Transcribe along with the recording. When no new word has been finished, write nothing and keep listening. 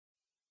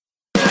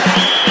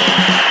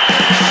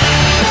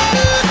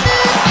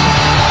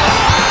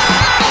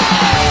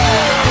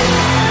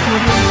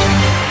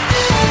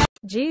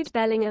Jude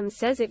Bellingham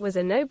says it was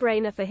a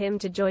no-brainer for him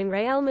to join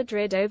Real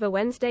Madrid over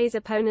Wednesday's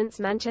opponents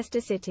Manchester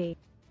City.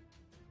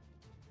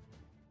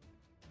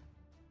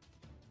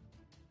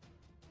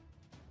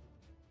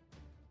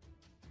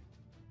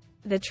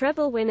 The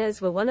treble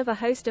winners were one of a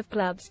host of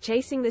clubs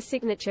chasing the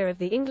signature of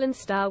the England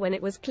star when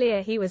it was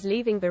clear he was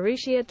leaving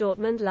Borussia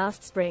Dortmund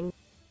last spring.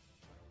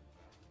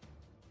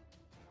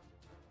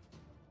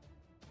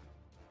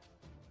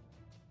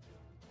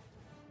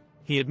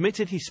 He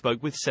admitted he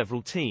spoke with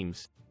several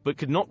teams, but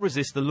could not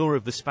resist the lure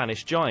of the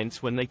Spanish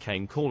giants when they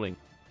came calling.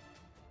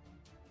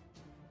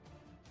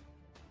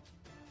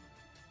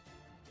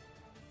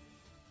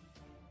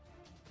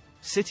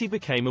 City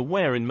became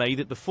aware in May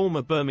that the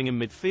former Birmingham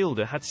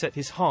midfielder had set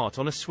his heart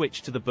on a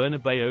switch to the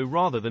Bernabeu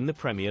rather than the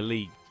Premier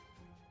League.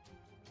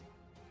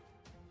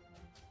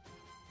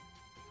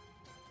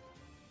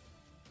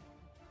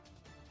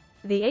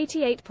 The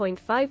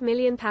 £88.5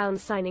 million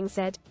signing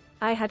said,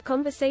 "I had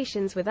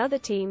conversations with other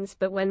teams,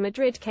 but when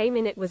Madrid came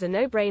in it was a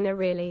no-brainer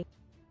really.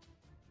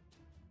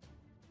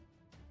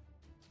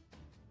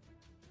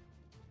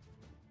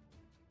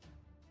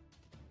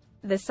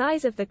 The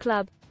size of the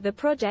club, the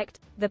project,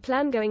 the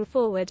plan going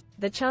forward,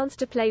 the chance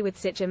to play with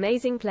such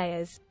amazing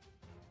players.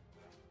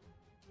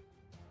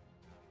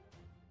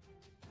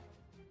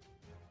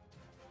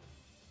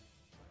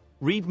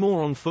 Read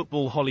more on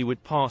Football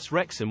Hollywood. Pass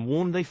Wrexham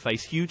warned they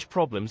face huge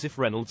problems if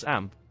Reynolds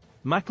amp.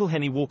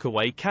 McElhenney walk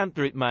away. Can't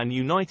do it. Man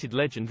United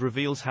legend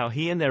reveals how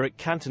he and Eric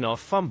Cantona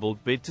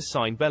fumbled bid to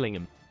sign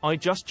Bellingham. I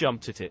just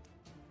jumped at it.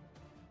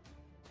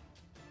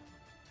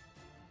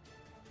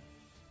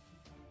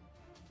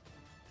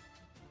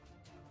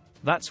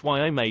 That's why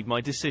I made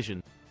my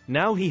decision.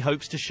 Now he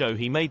hopes to show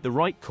he made the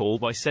right call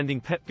by sending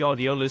Pep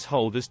Guardiola's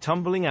holders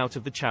tumbling out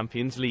of the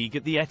Champions League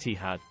at the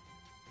Etihad.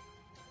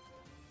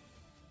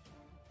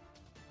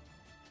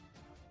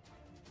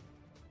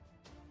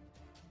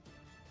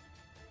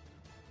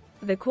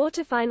 The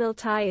quarter-final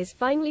tie is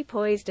finally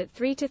poised at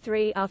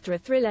 3-3 after a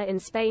thriller in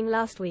Spain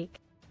last week.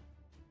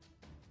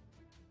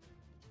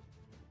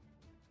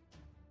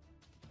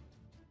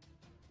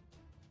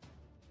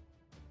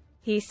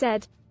 He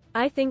said,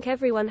 "I think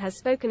everyone has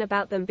spoken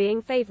about them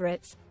being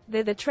favourites.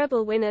 They're the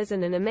treble winners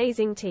and an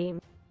amazing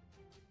team.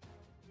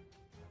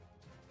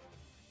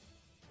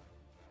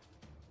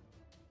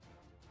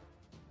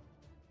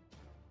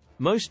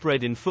 Most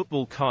read in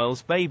football.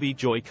 Kyle's baby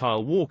joy.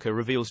 Kyle Walker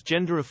reveals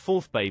gender of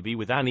fourth baby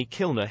with Annie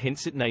Kilner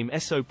hints at name.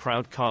 So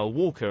proud. Kyle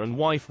Walker and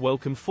wife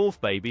welcome fourth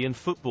baby and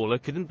footballer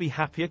couldn't be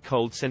happier.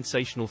 Cold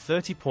sensational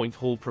 30-point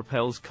haul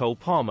propels Cole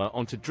Palmer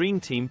onto Dream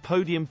Team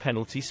podium.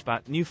 Penalty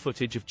spat. New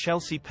footage of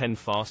Chelsea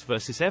Penfast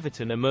vs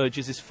Everton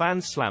emerges as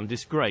fans slam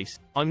disgrace.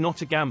 I'm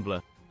not a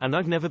gambler, and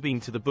I've never been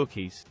to the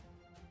bookies.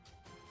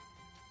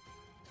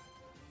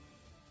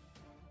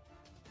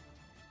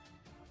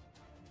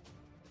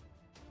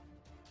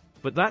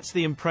 But that's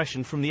the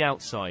impression from the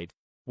outside.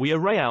 We are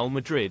Real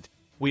Madrid.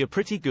 We are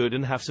pretty good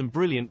and have some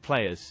brilliant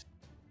players.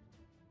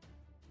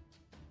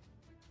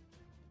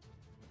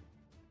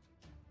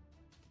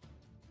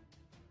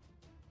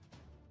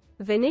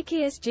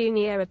 Vinicius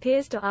Jr.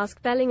 appears to ask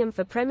Bellingham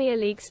for Premier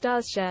League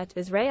stars shirt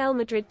as Real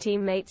Madrid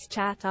teammates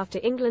chat after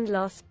England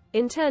loss.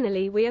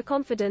 Internally we are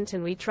confident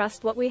and we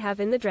trust what we have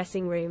in the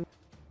dressing room.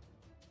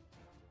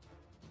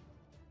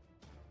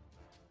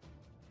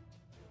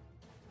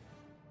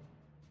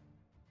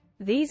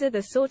 These are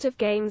the sort of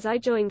games I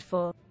joined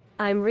for.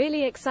 I'm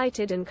really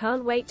excited and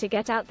can't wait to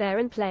get out there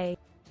and play.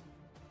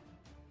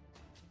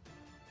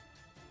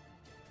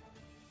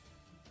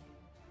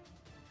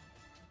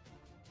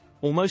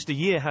 Almost a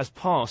year has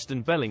passed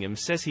and Bellingham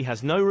says he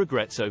has no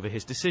regrets over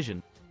his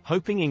decision,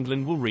 hoping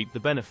England will reap the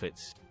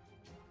benefits.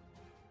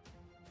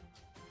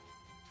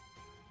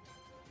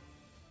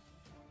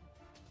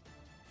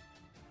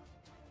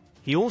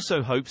 He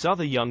also hopes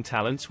other young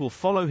talents will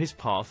follow his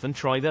path and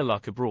try their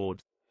luck abroad.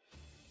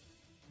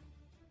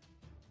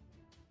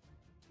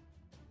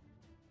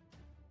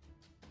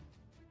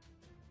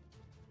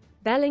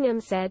 Bellingham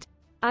said,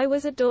 "I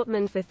was at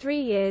Dortmund for 3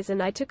 years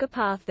and I took a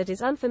path that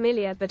is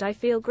unfamiliar, but I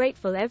feel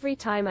grateful every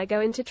time I go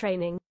into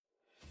training.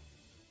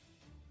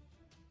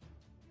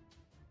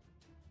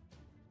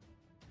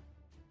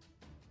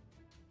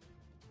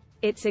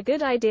 It's a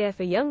good idea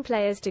for young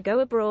players to go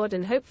abroad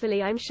and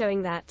hopefully I'm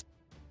showing that.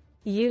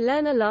 You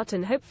learn a lot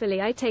and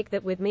hopefully I take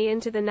that with me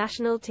into the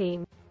national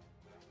team."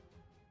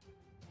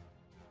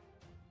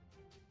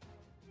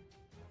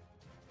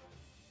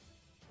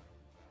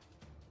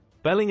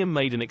 Bellingham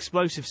made an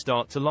explosive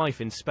start to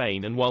life in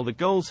Spain, and while the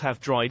goals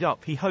have dried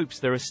up, he hopes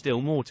there are still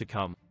more to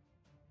come.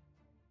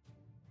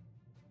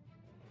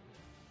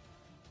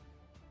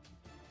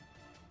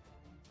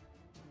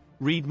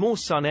 Read more.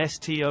 Son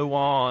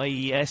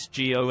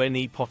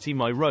STORIESGONE Potty.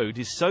 My road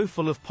is so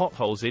full of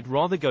potholes I'd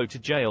rather go to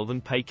jail than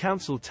pay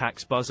council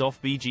tax. Buzz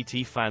off.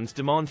 BGT fans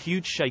demand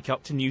huge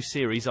shake-up to new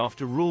series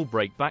after rule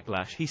break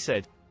backlash. He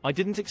said, "I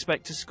didn't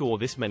expect to score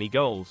this many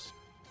goals.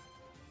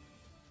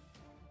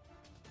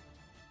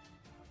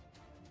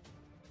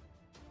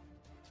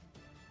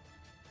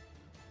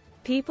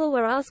 People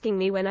were asking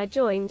me when I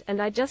joined,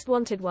 and I just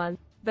wanted one.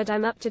 But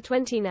I'm up to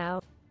 20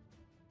 now.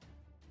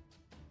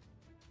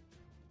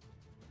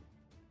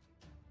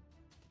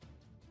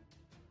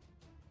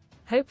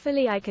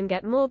 Hopefully I can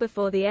get more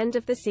before the end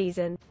of the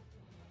season.